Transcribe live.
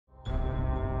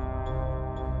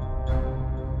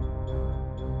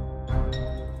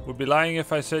Would be lying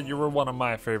if I said you were one of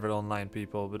my favorite online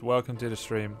people, but welcome to the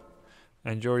stream.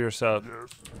 Enjoy yourself. Yes.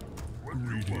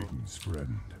 Greetings,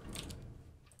 friend.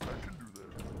 I can do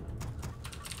that.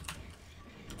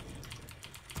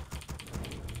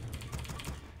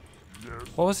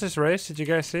 Yes. What was this race? Did you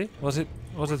guys see? Was it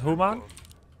Human?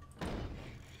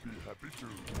 Be happy to.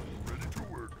 Ready to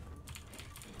work.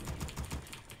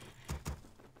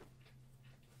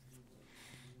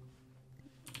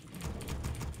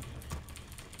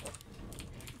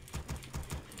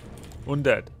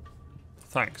 Undead.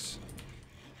 Thanks.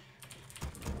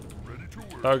 Ready to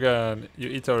work. Logan, you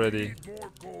eat already. Need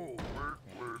more gold. Work,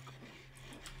 work.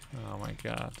 Oh my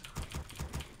god.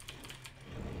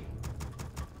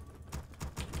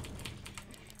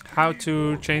 How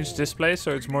to change display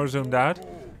so it's more zoomed out?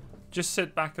 Just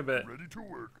sit back a bit. Ready to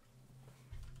work.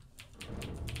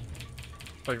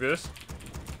 Like this.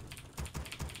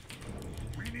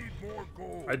 We need more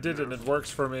gold. I did it, it works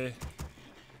for me.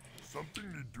 Something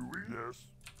need doing? Yes.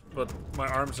 But my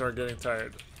arms are getting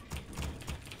tired.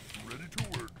 Ready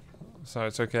to work. So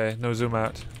it's okay, no zoom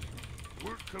out.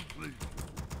 Work complete.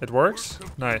 It works?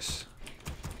 Nice.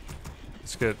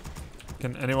 It's good.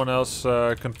 Can anyone else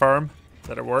confirm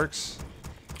that it works?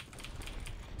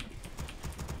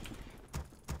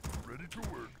 Ready to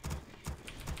work.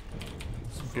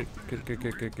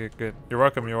 Good. You're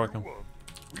welcome, you're welcome.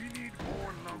 We need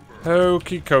more lumber.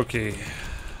 Okie dokie.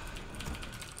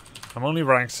 I'm only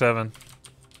rank 7.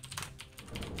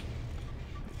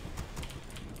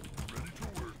 Ready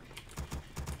to work.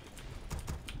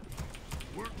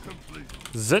 Work complete.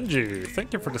 Zenji,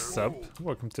 thank you for the sub.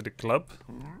 Welcome to the club.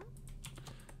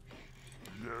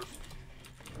 Yes.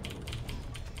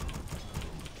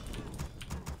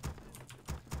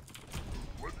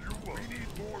 What do you want? We need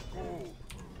more gold.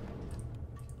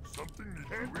 Something needs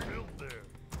to be built there.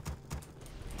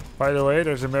 By the way,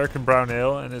 there's American Brown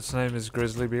Ale and its name is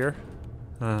Grizzly Beer.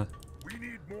 Huh, We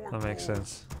need more that makes gold.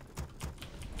 sense.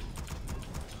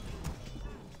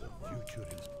 Future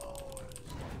is ours.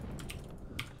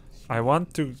 I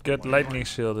want to get lightning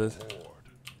shielded.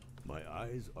 My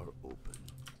eyes are open.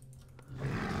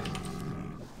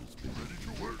 Ready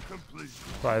to work complete.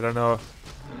 But I don't know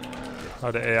how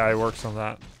the AI works on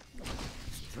that.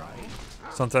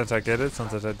 Sometimes I get it,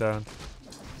 sometimes I don't.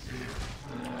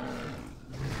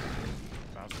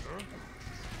 Master?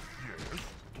 Yes.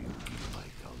 You need my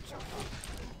counsel.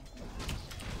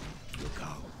 Look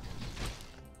out.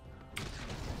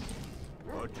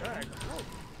 Attack.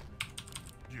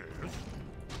 Yes.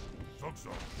 Some.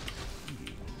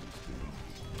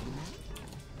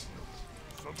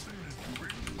 Something is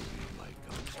doing. You need my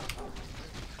counsel.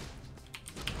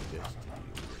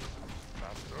 Destiny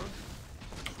Master?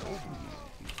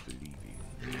 is believing.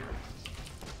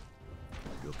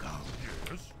 Look out.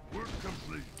 Yes. Work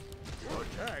complete.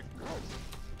 Attack.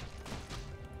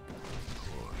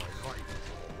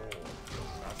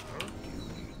 Master? You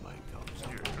need my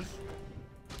counsel. Yes.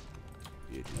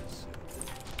 It is so.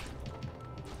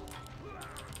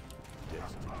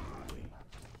 Destiny awaits.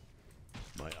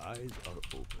 My eyes are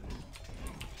open.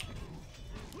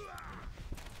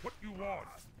 What you want?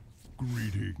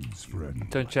 Greetings, friend.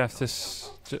 Don't you have to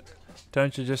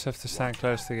don't you just have to stand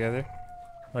close together?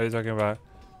 What are you talking about?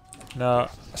 No,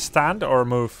 stand or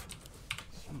move?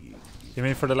 You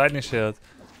mean for the lightning shield?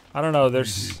 I don't know,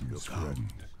 there's Greetings, friend.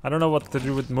 I don't know what to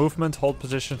do with movement, hold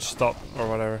position, stop or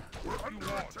whatever. What you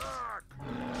want? Attack.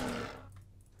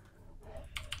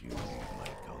 You need my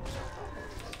counsel.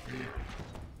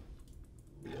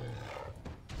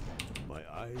 My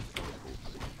eyes are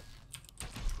open.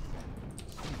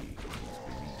 Seeing is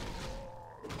believing.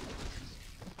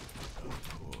 Of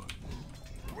course.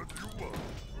 What do you want?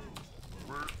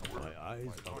 My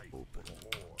eyes are open.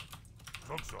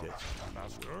 Some.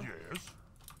 Master? Yes.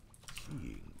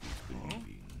 Seeing is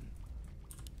believing.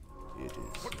 It is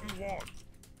What you want?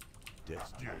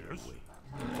 destiny Yes. awaits.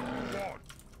 What you want?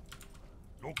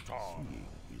 Doctor. Seeing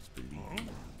is believing.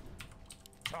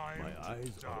 Time My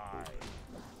eyes to are die.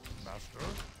 open. Master?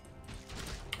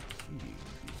 Seeing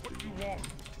is What you believing. want?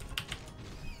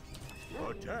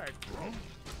 Attack.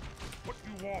 What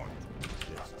you want?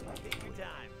 Destiny awaits.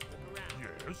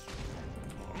 Yes.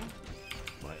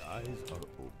 My eyes are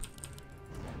open.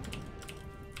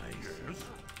 I Yes.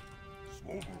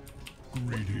 Smoke.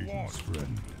 Greetings,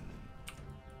 friend.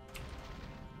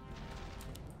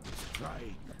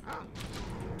 Strike.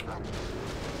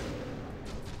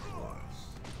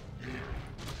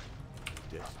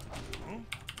 Destiny.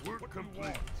 Work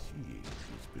complete. Seeing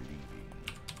is believing.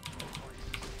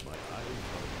 My eyes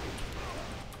are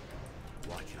open.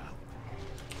 Watch out.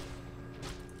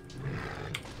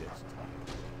 Destiny.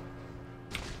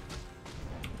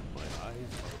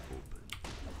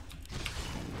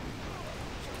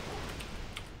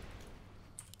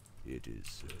 is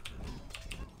certain.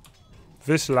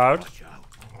 This loud. Watch out.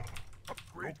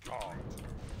 Upgrade card.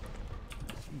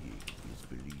 Seeing is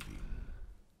believing.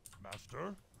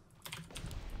 Master?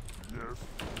 Yes.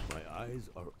 My eyes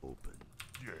are open.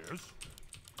 Yes.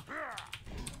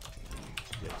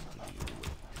 Destiny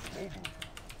awaits. Mobile.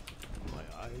 My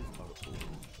eyes are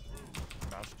open.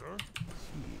 Master?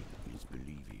 Seeing is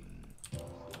believing.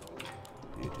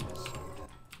 It is certain.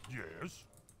 Yes.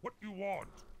 What you want?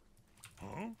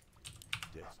 Huh?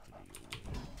 Destiny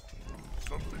awaits.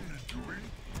 Something is doing?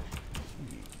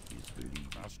 Seeing is believing.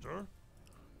 Master?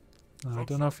 I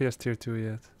don't know if he has tier 2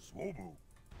 yet. Swobu.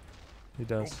 He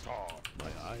does. Oktar.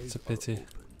 My eyes It's a pity.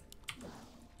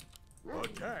 are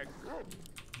open. Attack.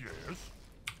 Yes.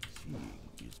 Seeing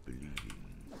is believing.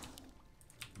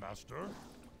 Master?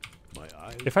 My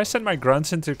eyes If I send my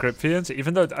grunts into Cryptians,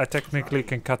 even though I technically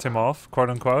can cut him off, quote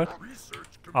unquote, Research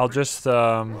I'll complete. just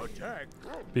Attack.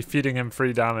 be feeding him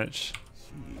free damage,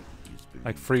 seeing is believing.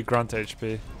 like free grunt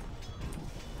HP.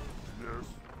 Yes.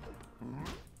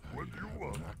 What do you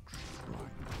want?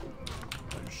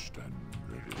 I stand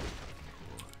ready.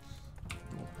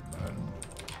 Your command.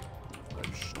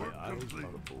 I stand. My eyes Complete. are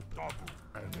open. Double.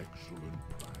 An excellent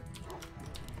plan.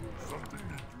 Something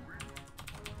is doing?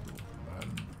 Your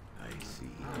command. I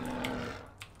see.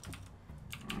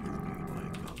 You need my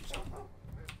counsel.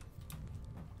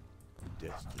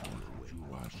 Destiny awaits. You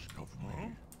ask of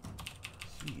me.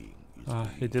 Seeing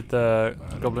is He did the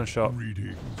goblin shot.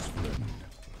 Greetings, friend.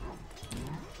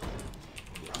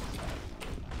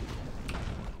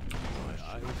 My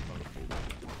eyes are open.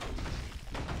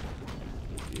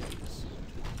 Yes.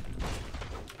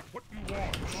 What you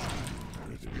want?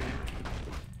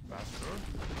 Master?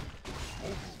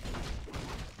 Mobile.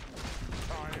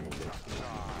 Time to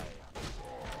die.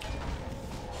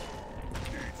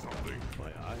 Need something?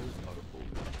 My eyes are open.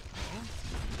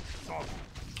 Double.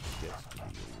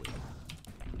 Destiny awaits.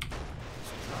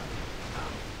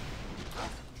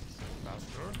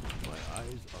 Master? My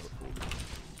eyes are open.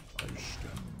 I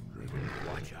stand ready.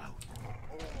 Watch out.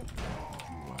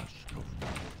 You ask of me.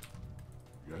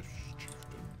 Yes,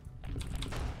 chieftain.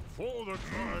 For the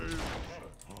tribe.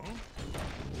 Huh?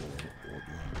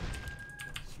 Order.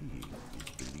 Seeing is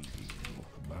believing. Your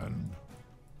command.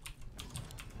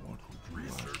 What would you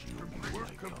ask? Research You complete. need Work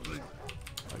my counsel. complete.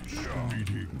 I stand.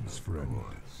 Greetings, friend.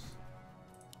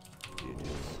 It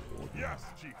is order. Yes,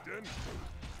 chieftain.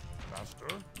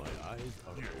 Master? My eyes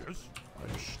are open. Yes.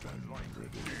 I stand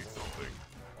ready. Need something?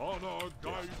 Honor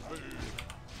guide me.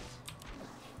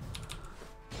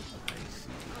 I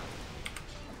see.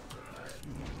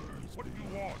 Seeing is What do you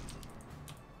believing. want?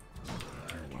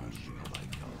 You ask of my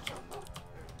counsel.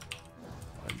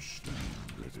 I stand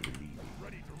ready.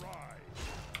 Ready to ride.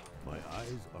 My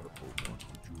eyes are open. What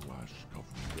would you ask of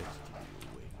me? Destiny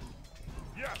awaits.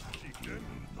 Yes, You chieftain.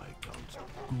 need my counsel.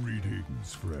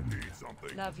 Greetings, friend. Need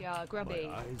something? Love ya, My Grubby.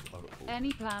 eyes are open.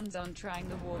 Any plans on trying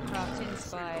the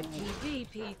Warcraft-inspired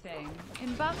PvP thing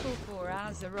in Battle for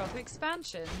Azeroth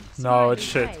expansion? No, it's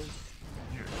Smiley shit. face.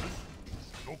 Yes.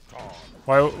 Oktar.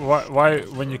 Why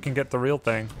when you can get the real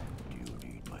thing? Do you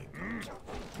need my counsel?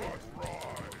 Let's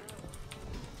ride.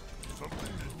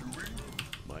 Something is doing?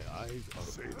 My eyes are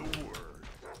Say open. the word.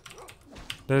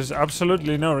 There's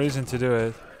absolutely no reason to do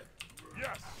it.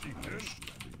 Yes, chieftain.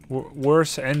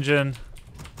 Worse engine,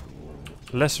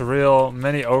 less real,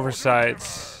 many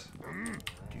oversights. Do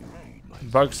you need my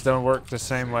Bugs don't work the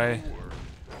same way.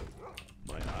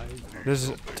 My eyes are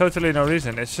There's totally no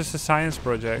reason. It's just a science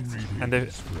project, and they,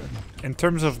 Greetings, friend. in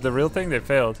terms of the real thing, they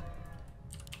failed.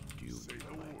 do you need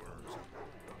my counsel?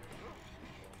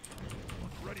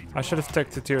 I should have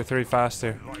taken to tier 3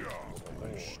 faster. I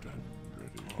stand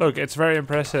ready. Look, it's very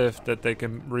impressive that they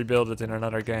can rebuild it in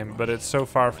another game, but it's so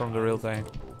far from the real thing.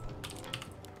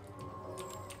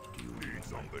 Do you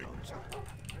need my counsel?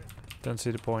 Don't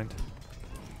see the point.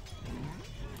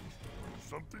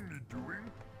 Something is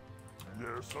doing?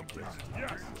 Yes, something is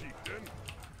yes, chieftain.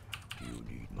 Do you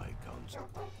need my counsel?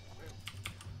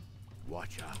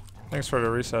 Watch out. Thanks for the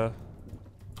resale.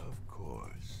 Of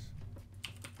course.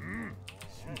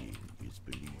 Seeing is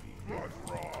believing.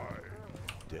 Let's ride.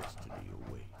 Destiny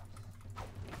awaits.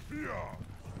 Yeah.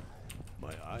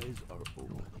 My eyes are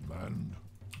open. Man,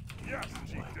 Yes,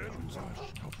 chieftain. ask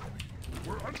of me.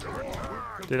 We're under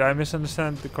attack. Did I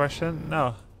misunderstand the question?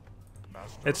 No.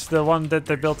 Master. It's the one that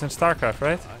they built in StarCraft,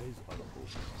 right? Eyes are open.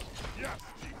 Yes,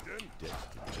 chieftain.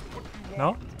 Destiny. What do you No?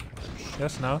 want?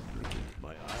 Yes, no. My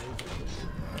eyes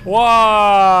are open.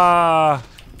 Wow!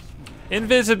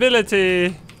 Invisibility!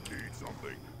 Need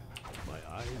something? My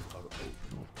eyes are open.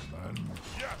 Man,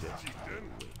 Yes, chieftain.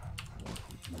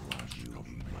 You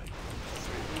need my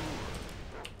counsel.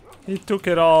 He took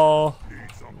it all.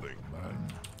 Need something. Man.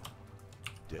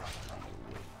 Destiny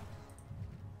awaits.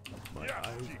 My Yes, eyes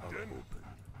are chieftain. open.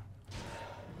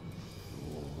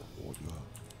 Your order.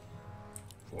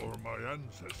 For my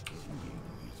ancestors. Seeing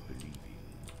is believing.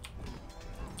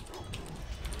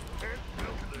 Can't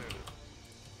build this.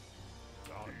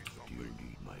 Need Do you something.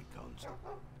 need my counsel?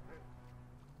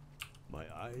 My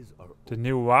eyes are The open.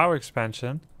 new WoW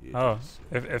expansion. It Oh, is,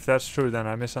 if that's true, then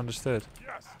I misunderstood.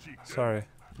 Yes, chieftain. Sorry.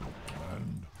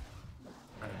 And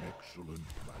an excellent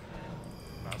plan.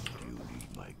 Master. Do you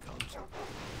need my counsel?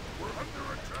 We're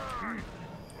under attack.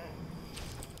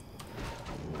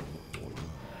 Your order.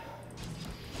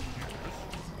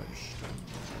 I stand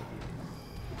ready.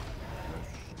 Yes,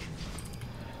 chief.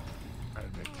 An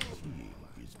excellent Seeing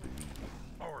is believing.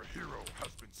 Our hero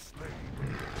has been slain.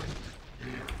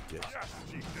 Destiny. Yes,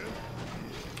 chieftain.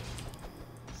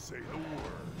 Say the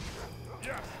word.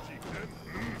 Yes, chieftain.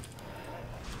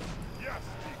 Yes,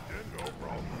 chieftain. No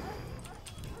problem.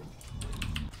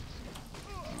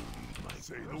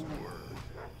 Say the word.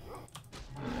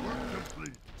 Work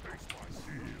complete. Taste my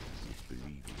seal. Is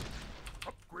believing.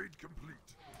 Upgrade complete.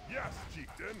 Yes,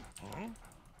 chieftain. Huh?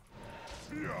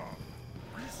 Yeah.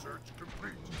 Research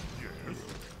complete. Yes.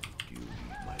 Do you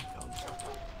need my counsel?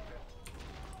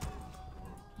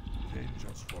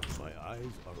 Angels for My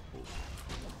eyes are open.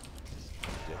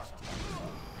 Destiny.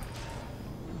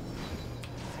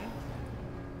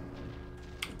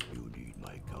 You need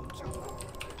my counsel.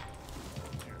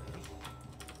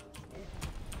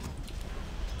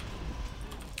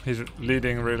 He's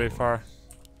leading really far.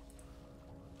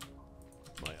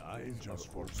 My eyes are Angels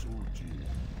for open. Suji.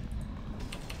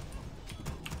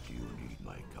 Do you need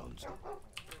my counsel?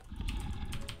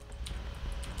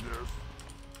 Yes.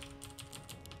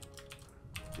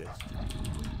 Destiny.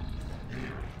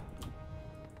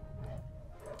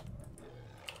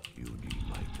 You need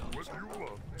my What counsel. you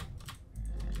want?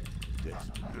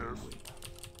 Destiny. Yes. Wait.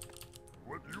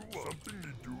 What you want? Something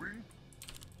you doing?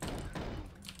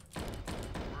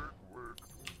 Work.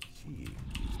 Seeing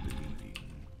is believing.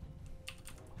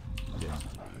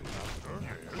 Destiny.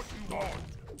 Yes. What you want?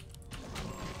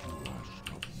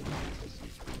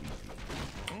 Is believing.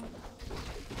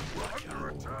 We're under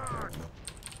attack.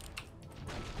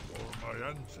 For my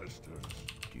ancestors.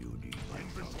 Do you need my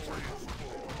Inventory counsel? is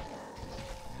full.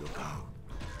 Look out.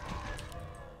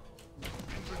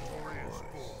 Inventory is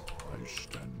full. I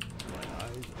stand My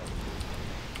eyes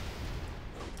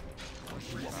are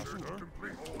Research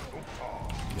complete.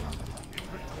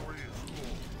 Inventory is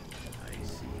full. I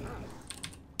see.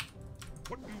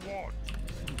 What you want?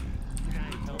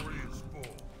 Inventory is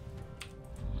full.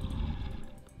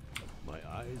 My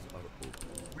eyes are open.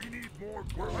 We need more.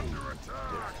 We're under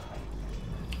attack.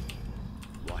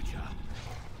 Watch out.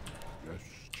 yes,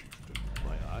 chieftain.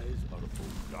 My eyes are open.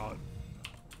 Done.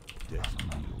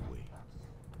 Destiny awaits.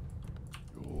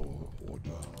 Your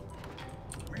order.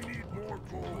 We need more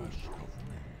gold. Ask of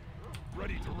me.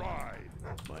 Ready to ride.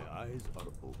 My eyes are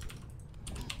open.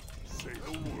 Say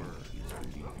the word. Is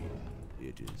believing.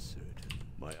 It is certain.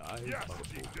 My eyes Yes, are open.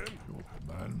 chieftain. Your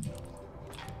command.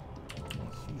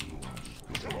 Seeing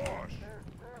is Gosh.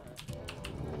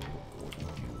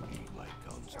 Do you need my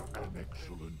counsel? An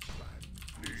excellent plan.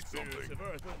 Need something. Of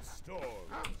earth and storm.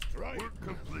 Work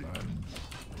complete. And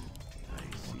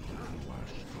I see. you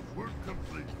ask of Work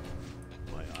complete.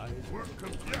 My eyes are Work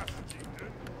complete. Yes,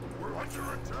 chieftain. We're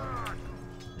under attack.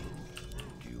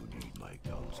 Do you need my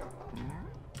counsel?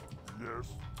 Yes.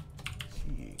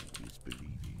 Seeing is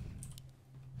believing.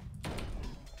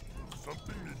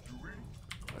 Something you doing?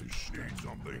 I stand Need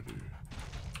something. ready.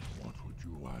 What would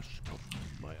you ask of me?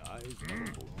 My eyes are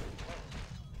open.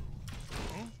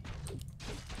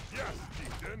 Yes,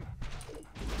 chieftain.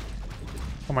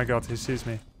 Oh my god, he sees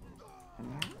me.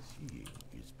 Seeing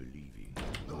is believing.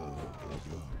 Your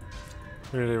order.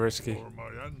 Really risky. For my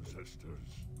ancestors.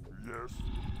 Yes.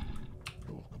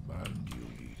 Your command. Do you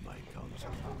need my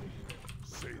counsel?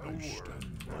 Say the I word.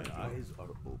 stand My ready. eyes are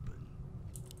open.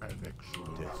 An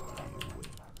excellent Destiny plan.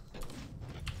 awaits.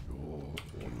 Your Do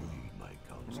you order. need my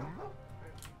counsel?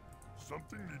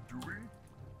 Something you doing?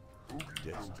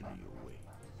 Oogie Destiny awaits.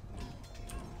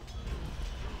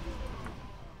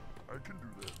 I can do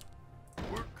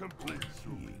that. Work complete.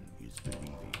 Seeing is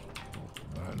believing. Your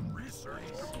command. Research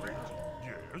complete.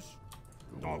 Yes.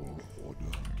 Your order.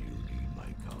 Do you need my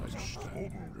I counsel?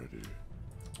 stand ready.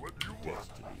 What do you want?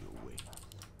 Destiny awaits.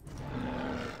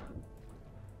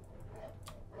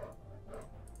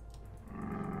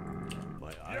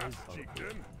 My eyes Yes, are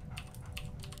chieftain.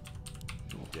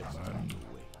 Your Destiny command.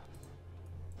 awaits.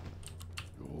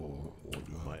 Your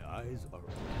order. My eyes are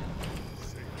open.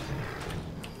 Say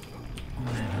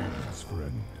Greetings,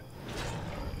 friend.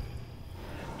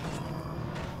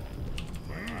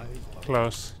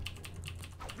 Close.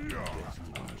 Ask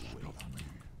of me.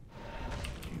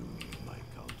 You need my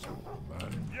counsel,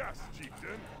 man. Yes,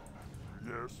 chieftain.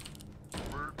 Yes.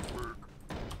 Work, work.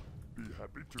 Be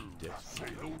happy to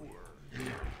say the word. You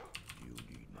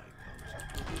need my counsel.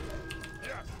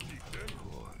 Yes, chieftain.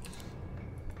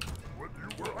 When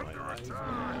you were under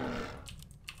attack.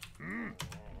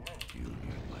 You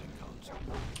need my counsel.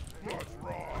 That's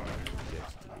right.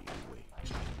 Destiny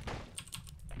awaits.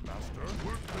 Master,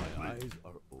 work My complete. eyes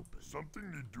are open. Something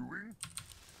need doing?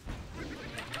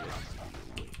 Destiny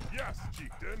awaits. Yes,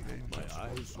 chieftain. My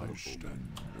eyes are I open. stand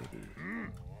ready.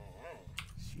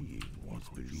 Seeing what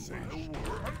will you Say the ask? word.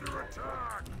 We're under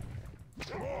attack.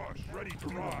 Boss, ready to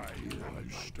ride. Here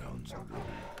I stand ready.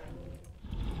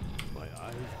 My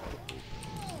eyes are open.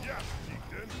 Yes,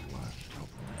 chieftain. Ask of me.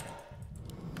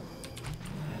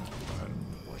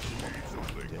 What you Need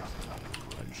something? I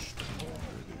stand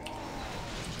ready.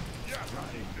 Yes,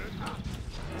 chieftain.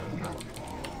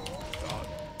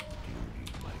 you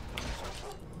need my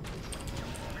counsel.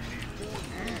 We need more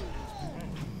food.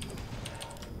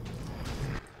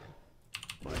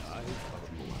 My eyes are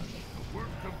open. Work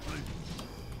complete.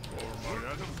 For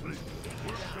my enemy.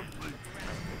 Work complete.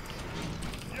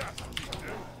 Yes,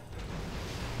 chieftain.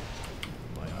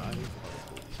 My eyes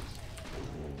are open.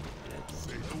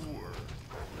 Say the word.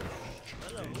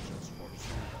 Jesus,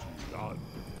 Farseer, done.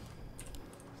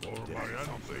 For my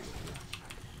enemy.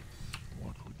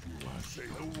 What would you ask? Say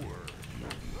the word. You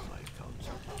need my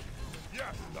counsel.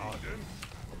 Yes, chieftain.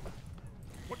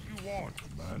 What do you want?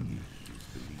 Man,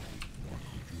 what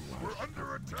would you ask? We're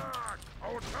under attack.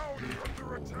 Our town is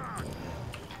under attack.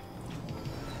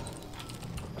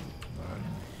 Man,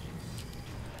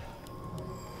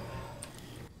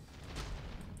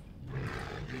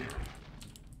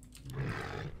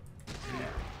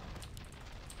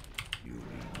 You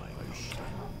need my I counsel.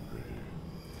 stand ready.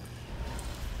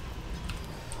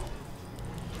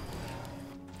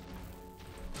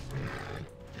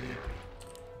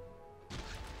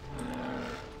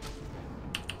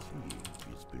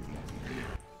 Seeing is believing.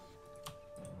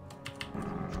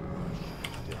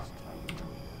 Destiny Yes.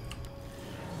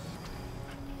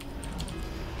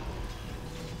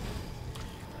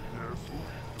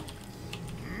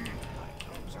 my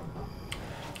counsel.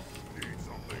 Need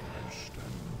something. I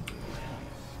stand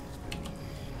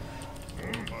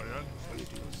For my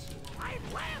ancestors. I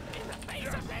laughed in the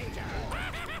face of danger!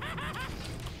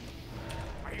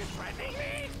 Are you threatening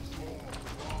me?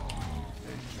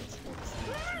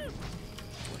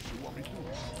 What you want me to do?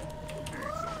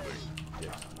 Need something.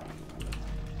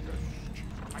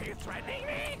 Are you threatening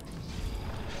me?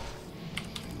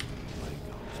 My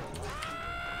counsel.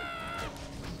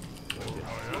 For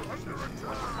my under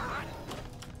attack.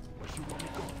 What you want me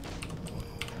to do?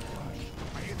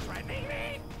 Are you threatening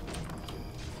me?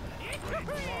 Ready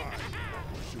to ride.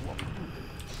 What you want me to do?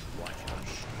 Watch out.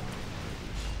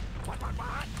 What?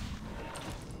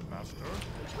 Master.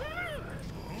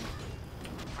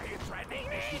 Are you threatening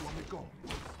me? Let me go.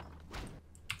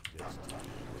 Destiny awaits.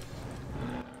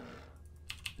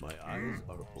 My eyes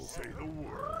are open. Say the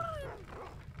word.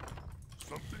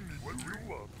 Something what you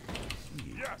want.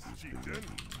 Yes, chieftain.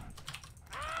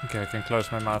 Okay, I can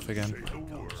close my mouth Say again. the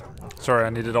word. Sorry, I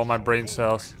needed all my brain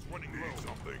cells. Running low.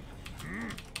 Something.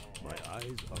 My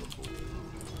eyes are open.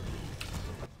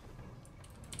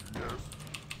 Yes.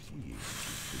 Seeing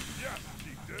is Yes,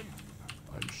 chieftain.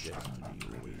 I stand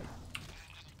destiny awaits.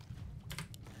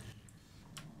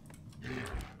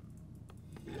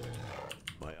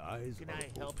 My eyes Can are I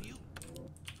open. help you?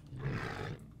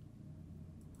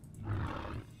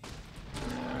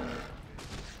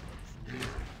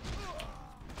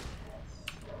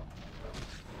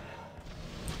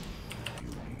 You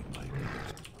need my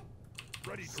counsel.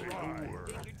 Ready to ride.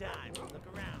 Take your time. Look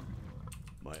around.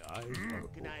 My eyes are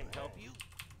Can I help you?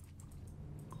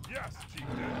 Yes,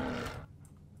 chieftain.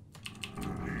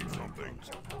 Need something.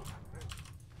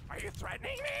 Are you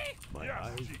threatening me? My Yes,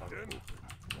 eyes are chieftain. open.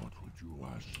 What would you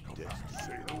ask of me? Destiny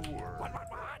Say the word. What?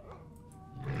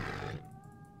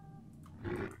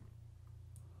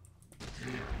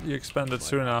 You expanded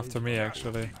soon after me,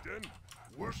 actually. Chieftain.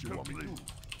 Work complete.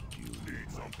 You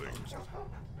Need something.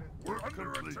 We're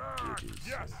under attack.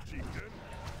 Yes, chieftain.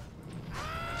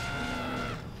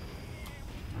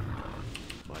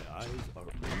 My eyes are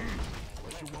open.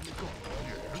 What you want me to go?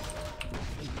 Yes.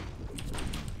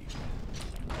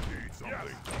 Need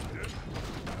something, chieftain.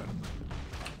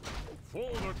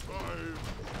 For the time.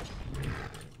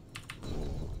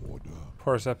 Order.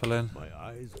 Poor Zeppelin. My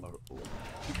eyes are open. Need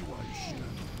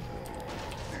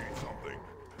something.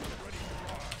 Ready to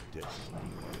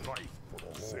Life for the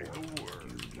whole. Say the word.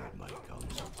 You need my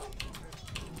counsel.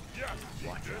 Yes,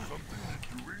 Chieftain. Something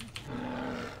you're doing?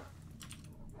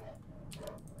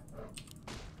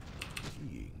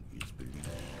 Seeing is believing.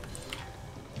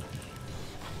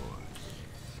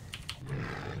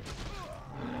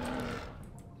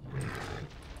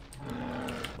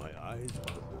 My eyes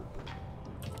are open.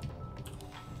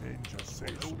 Ninja say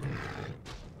the word.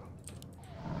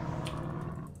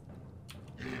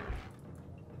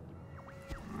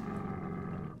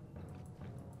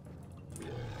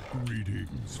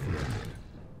 Greetings, friend.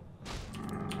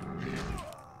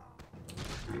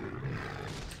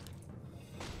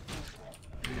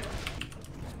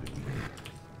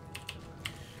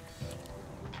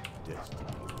 Destiny.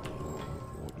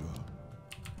 Order.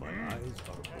 My eyes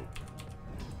are open.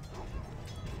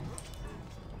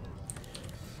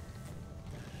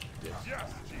 Yes,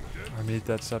 Chieftain. I need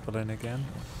that Zeppelin again.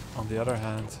 On the other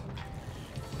hand,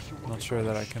 not sure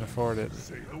that I can afford it.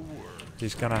 Say the word.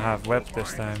 He's gonna have web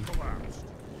this time. Collapsed.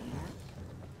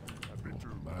 Your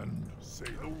command. Say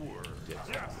the word. Yes,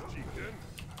 Chieftain.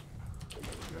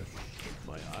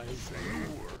 My eyes Say the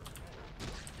word.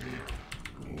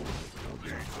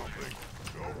 Need something.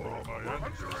 Go from my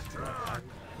under attack.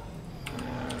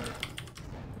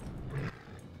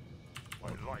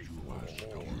 My life will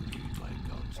hold. my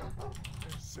counsel.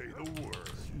 Say the word.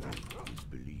 Seeing is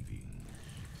believing.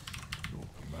 Your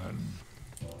command.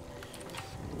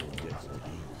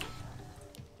 Destiny.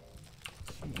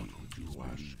 What would you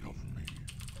ask of me?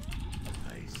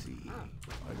 I see. I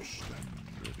stand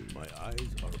ready. My eyes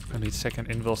are I open. need second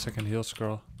invul, second heal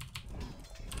scroll.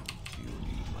 You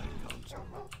need my counsel.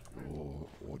 Your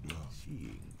order.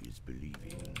 Seeing is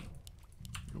believing.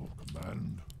 Your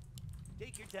command.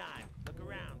 Take your time. Look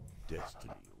around.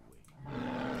 Destiny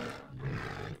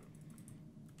away.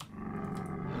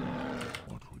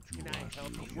 What would you Can I ask help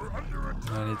of you? me? We're under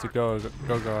attack. I need to go,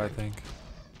 I think.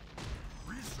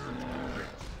 Research complete.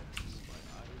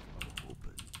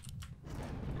 Open.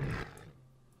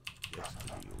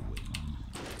 Destiny away.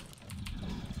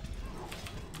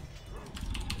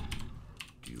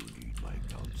 Do you need my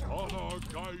counsel? Honor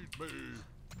guide me.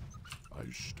 I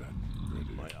stand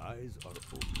ready. My eyes are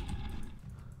open.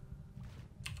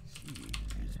 Seeing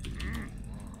is believing.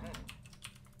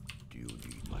 Do you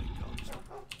need my counsel?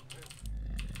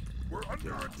 We're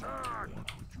under attack.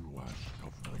 What would you ask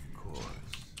of me? Of course.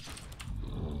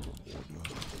 Order.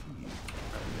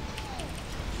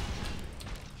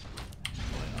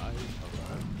 My eyes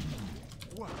are open.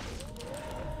 Wow.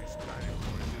 He's dying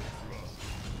for his blood.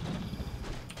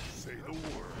 Say the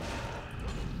word.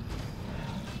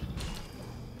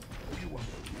 You want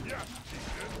yes,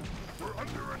 Chieftain. We're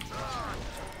under attack.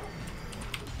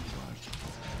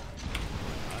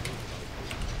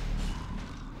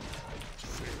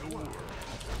 Say the word.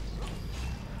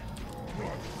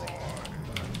 Not right.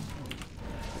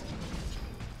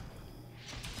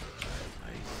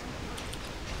 I see.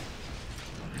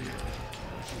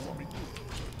 What you want me to do?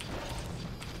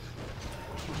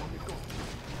 What you want me to go?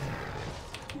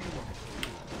 Who you want me to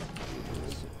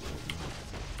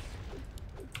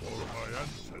for my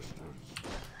ancestors.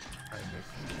 And if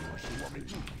you what you want me to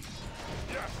do?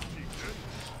 Yes, Chieftain.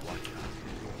 Watch out.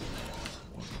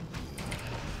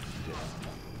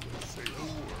 Say the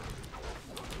word.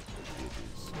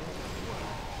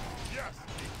 Yes,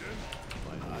 Chieftain.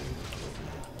 My eyes are open.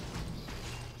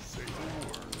 Say the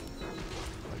word.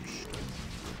 I stand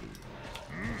ready.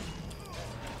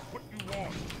 What you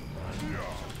want?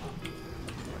 Yeah.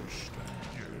 I stand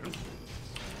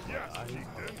Yes. Yes,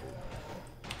 Chieftain.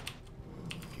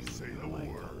 Say the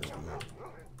word.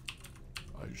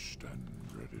 I stand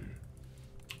ready.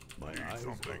 My Need eyes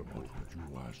something. are What open. would you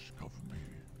ask of me?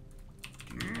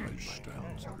 I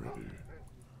stand ready.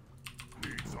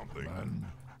 Need something. Man,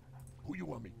 Who you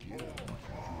want me to kill? what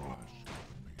would you ask of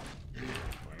me?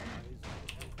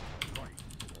 Right.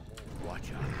 Watch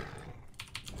out.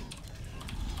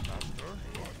 Master.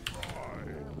 Right.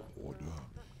 Your order.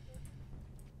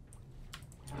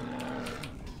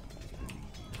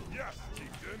 Yes,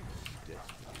 Chieftain.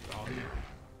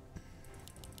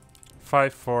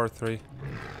 5, 4, 3. You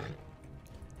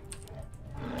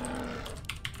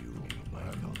need my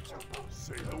counsel.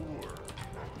 Say the word.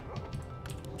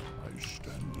 I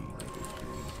stand ready.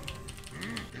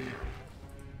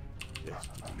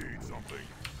 Destiny. Need something.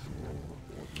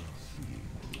 Seeing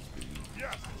is believing.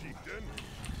 Yes, Chieftain.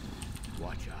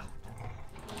 Watch out.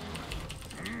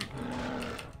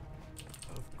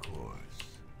 Of course.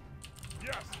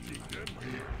 Yes, Chieftain.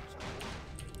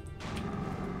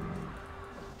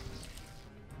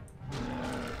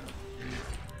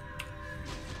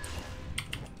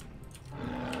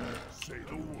 Say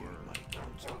the word.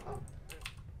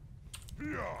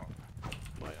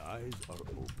 My eyes are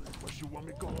open. Where you want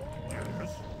me go?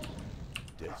 Yes.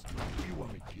 Destiny. You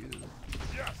want me kill?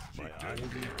 Yes, My chieftain. eyes are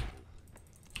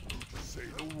open. Say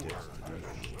the word.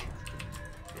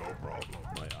 No problem.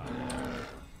 My eyes.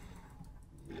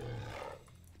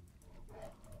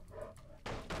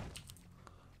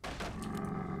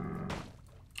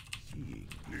 Seeing.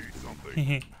 Need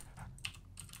something.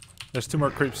 There's 2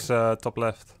 more creeps top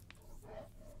left.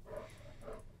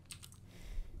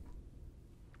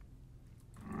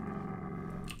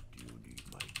 Do you need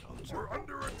my counsel? We're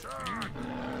under attack.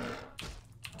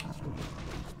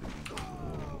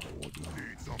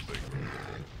 Need something.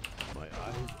 My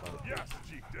eyes are Yes,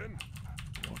 chieftain.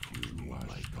 What do you need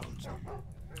my counsel?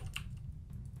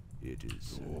 It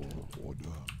is Order.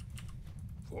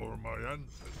 For my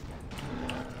ancestors.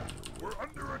 We're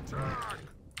under attack.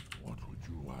 What would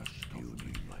you ask Do you of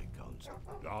me? need my counsel?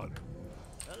 Done.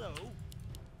 Hello.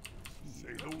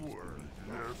 Say the word.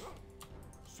 Yes.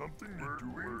 Something need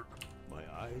doing. My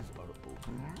eyes are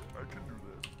open. I can do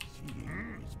that.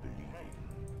 Seeing is believing.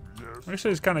 Yes.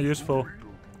 Actually, it's kind of useful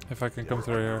if I can come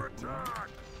through here. Attack.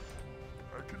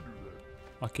 I can do that.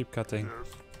 I'll keep cutting.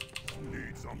 Yes.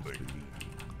 Need something.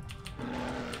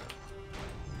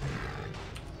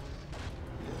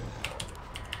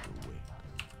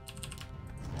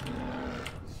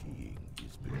 Seeing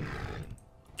is believing.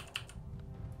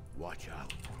 Watch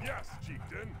out. Yes,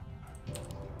 chieftain.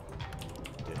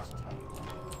 Destiny.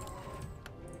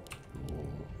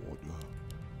 Order.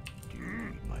 Do you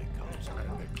need my counsel?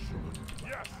 Excellent.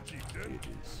 Yes, chieftain. It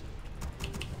is.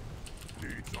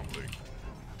 Need something.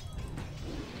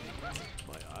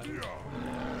 My eyes. Yeah.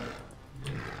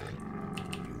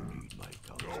 You need my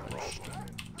No counsel. problem.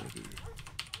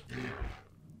 Ready.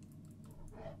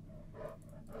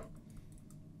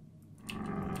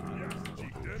 Yes, What would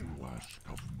chieftain. you ask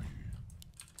of me?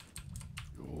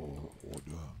 Your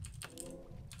order.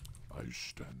 I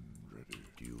stand ready.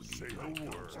 Do you Say need the my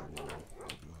word. counsel? Order.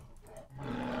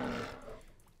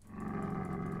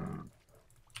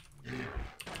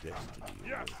 Destiny.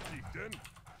 Yes, chieftain.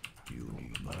 Do you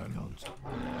need my counsel?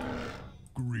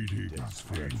 Greetings, Need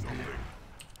friend. something.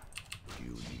 Do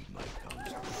you need my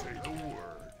counsel? Say the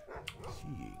word.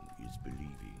 Seeing is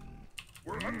believing.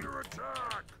 We're under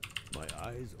attack. My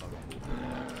eyes are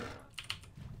open.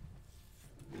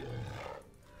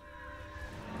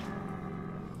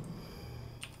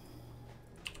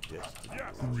 Destiny.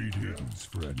 Yes. Greetings,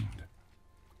 friend.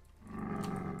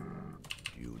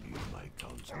 Do you need my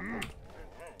counsel?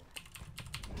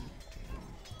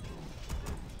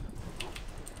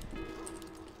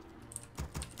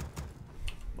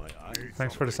 My eyes.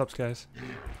 Thanks for the subs, guys.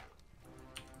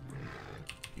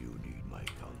 Do you need my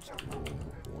counsel?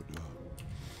 Order.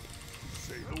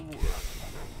 Say the word.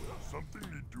 Something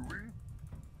need doing.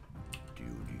 Do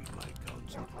you need my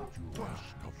counsel? You ask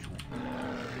of you.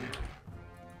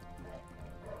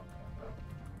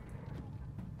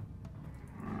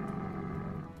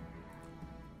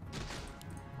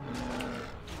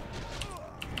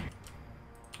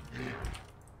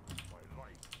 My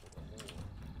life.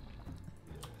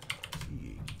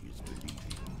 Seeing is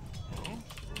believing.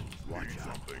 Watch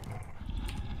something.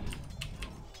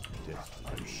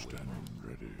 Destiny. Stand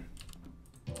ready.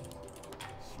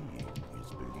 Seeing is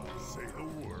believing. Say the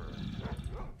word.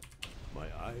 My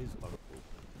eyes are open.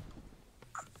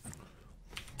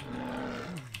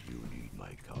 You need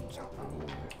my counsel.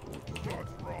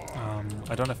 What's wrong?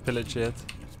 I don't have pillage yet.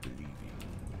 Is believing.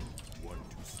 Want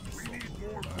to see We need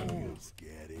something? more Are you gold.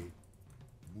 scared?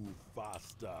 Move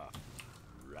faster.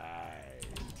 Right.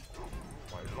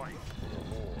 My life.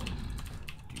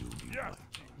 Do you need Yes,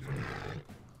 chieftain.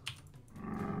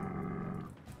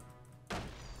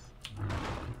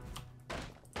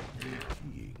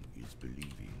 Seeing is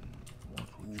believing. What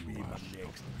Who would be you my ask of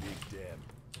next me? victim?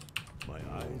 My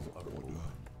eyes are open.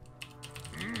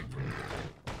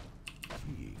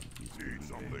 Seeing is Need believing.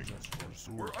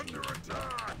 something. We're under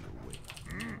attack. Away.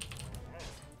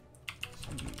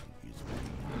 Seeing is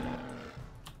believing.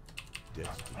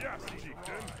 Destiny. Yes,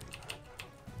 chieftain.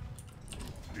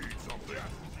 Need something.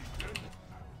 Yes, chieftain.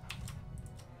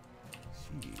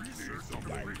 Seeing. Need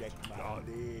something. Direct my Done.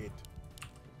 blade.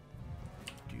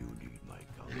 Do you need my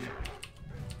counsel?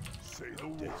 Say the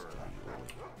word. Destiny away.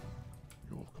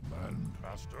 Your command.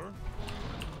 Master.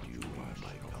 Do you need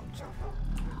my counsel?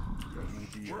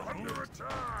 We're under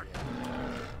attack.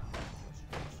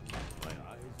 My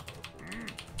eyes are open.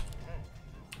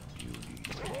 Do you need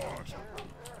my Boss.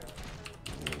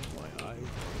 My eyes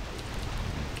are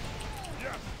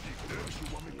Yes, chieftain.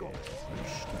 You want me go?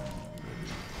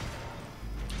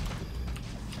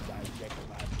 Direct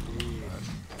my blade.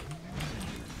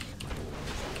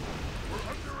 We're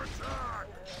under attack.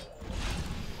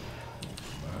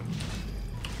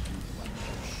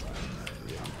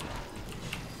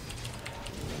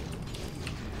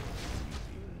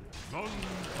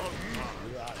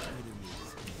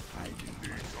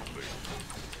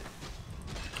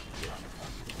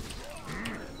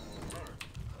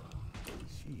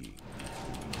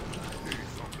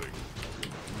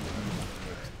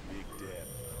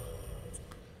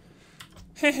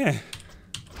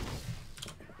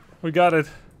 We got it.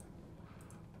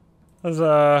 That's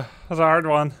a hard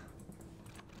one.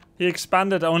 He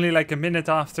expanded only like a minute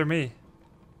after me.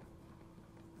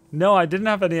 No, I didn't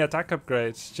have any attack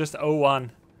upgrades, just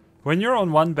 01. When you're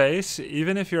on one base,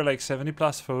 even if you're like 70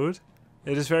 plus food,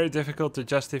 it is very difficult to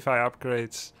justify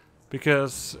upgrades.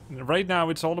 Because right now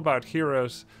it's all about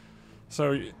heroes.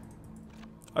 So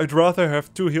I'd rather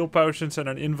have 2 heal potions and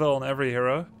an invul on every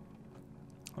hero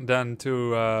than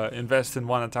to invest in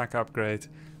 1 attack upgrade.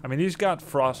 I mean, he's got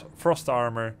frost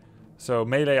armor, so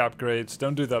melee upgrades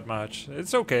don't do that much.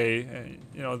 It's okay,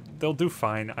 you know, they'll do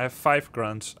fine. I have 5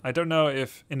 grunts. I don't know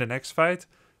if in the next fight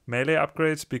melee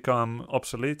upgrades become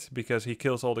obsolete because he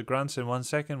kills all the grunts in 1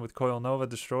 second with Coil Nova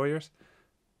destroyers.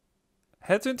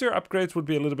 Headhunter upgrades would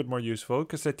be a little bit more useful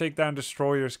because they take down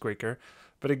destroyers quicker.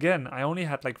 But again, I only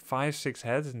had like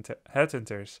 5-6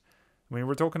 headhunters. I mean,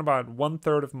 we're talking about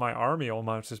 1/3 of my army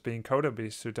almost as being Coda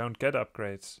beasts who don't get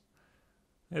upgrades.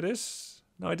 It is...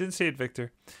 No, I didn't see it,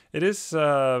 Victor. It is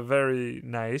very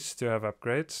nice to have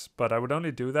upgrades, but I would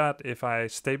only do that if I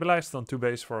stabilized on 2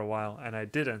 base for a while, and I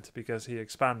didn't because he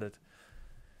expanded.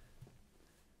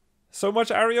 So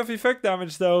much area of effect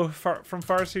damage though from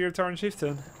Farseer Torn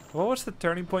Chieftain. What was the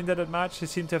turning point of that match? He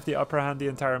seemed to have the upper hand the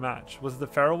entire match. Was it the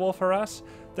Feral Wolf Harass?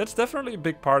 That's definitely a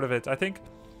big part of it. I think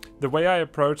the way I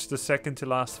approached the second to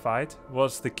last fight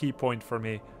was the key point for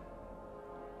me.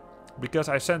 Because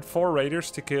I sent 4 raiders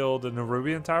to kill the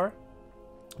Nerubian tower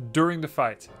during the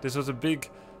fight. This was a big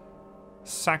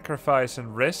sacrifice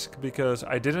and risk because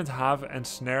I didn't have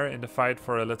Ensnare in the fight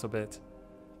for a little bit.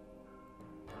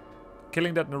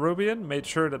 Killing that Nerubian made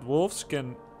sure that wolves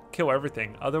can kill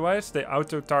everything. Otherwise, they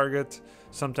auto-target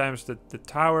sometimes the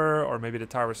tower, or maybe the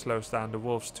tower slows down the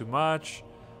wolves too much.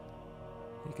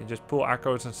 You can just pull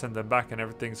echoes and send them back and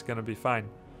everything's gonna be fine.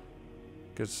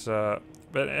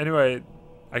 But anyway,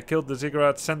 I killed the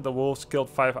ziggurat, sent the wolves, killed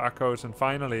 5 echoes, and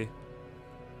finally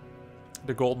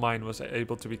the gold mine was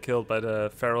able to be killed by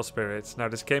the feral spirits. Now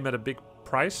this came at a big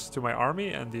price to my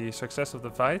army and the success of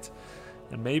the fight.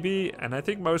 And I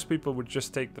think most people would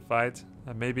just take the fight,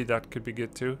 and maybe that could be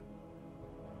good too.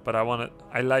 But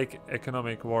I like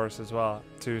economic wars as well,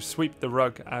 to sweep the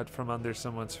rug out from under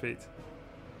someone's feet.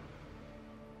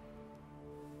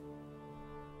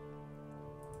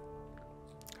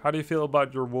 How do you feel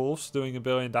about your wolves doing 1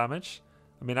 billion damage?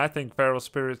 I mean, I think Feral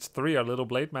Spirits 3 are little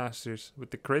blade masters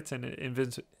with the crit and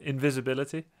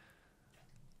invisibility.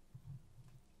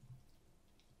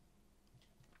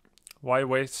 Why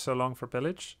waste so long for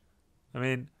pillage? I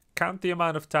mean, count the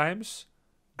amount of times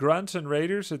grunts and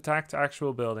raiders attacked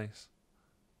actual buildings.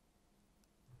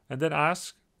 And then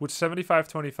ask, would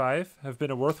 75-25 have been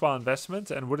a worthwhile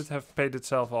investment and would it have paid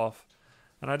itself off?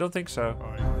 And I don't think so.